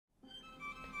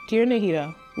Dear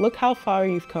Nehita, look how far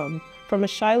you've come. From a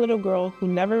shy little girl who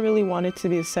never really wanted to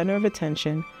be the center of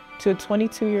attention to a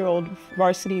 22-year-old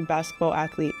varsity basketball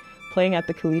athlete playing at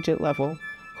the collegiate level.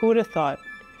 Who would have thought?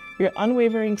 Your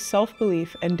unwavering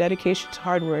self-belief and dedication to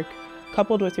hard work,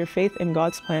 coupled with your faith in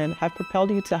God's plan, have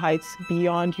propelled you to heights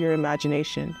beyond your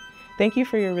imagination. Thank you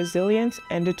for your resilience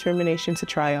and determination to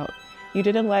try out. You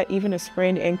didn't let even a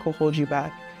sprained ankle hold you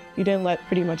back. You didn't let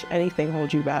pretty much anything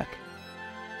hold you back.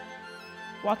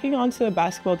 Walking onto a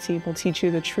basketball team will teach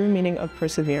you the true meaning of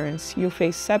perseverance. You'll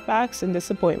face setbacks and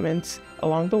disappointments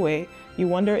along the way. You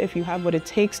wonder if you have what it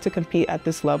takes to compete at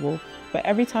this level, but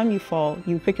every time you fall,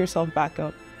 you pick yourself back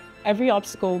up. Every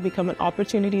obstacle will become an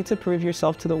opportunity to prove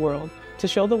yourself to the world, to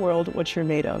show the world what you're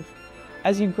made of.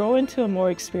 As you grow into a more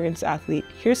experienced athlete,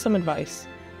 here's some advice.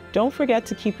 Don't forget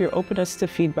to keep your openness to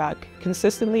feedback,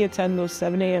 consistently attend those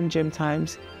 7 a.m. gym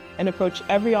times, and approach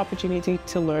every opportunity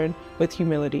to learn with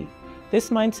humility. This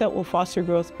mindset will foster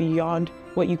growth beyond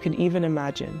what you can even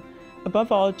imagine. Above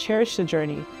all, cherish the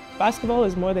journey. Basketball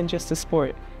is more than just a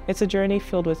sport. It's a journey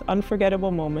filled with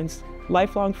unforgettable moments,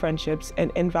 lifelong friendships,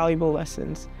 and invaluable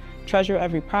lessons. Treasure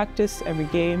every practice, every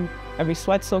game, every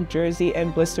sweat-soaked jersey,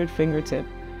 and blistered fingertip.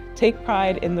 Take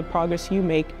pride in the progress you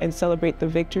make and celebrate the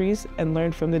victories and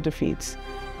learn from the defeats.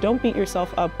 Don't beat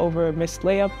yourself up over a missed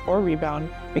layup or rebound,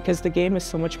 because the game is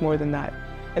so much more than that.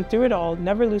 And through it all,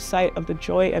 never lose sight of the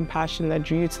joy and passion that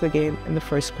drew you to the game in the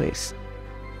first place.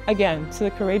 Again, to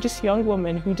the courageous young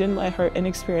woman who didn't let her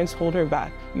inexperience hold her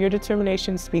back, your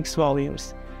determination speaks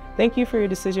volumes. Thank you for your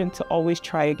decision to always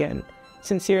try again.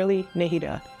 Sincerely,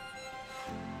 Nehita.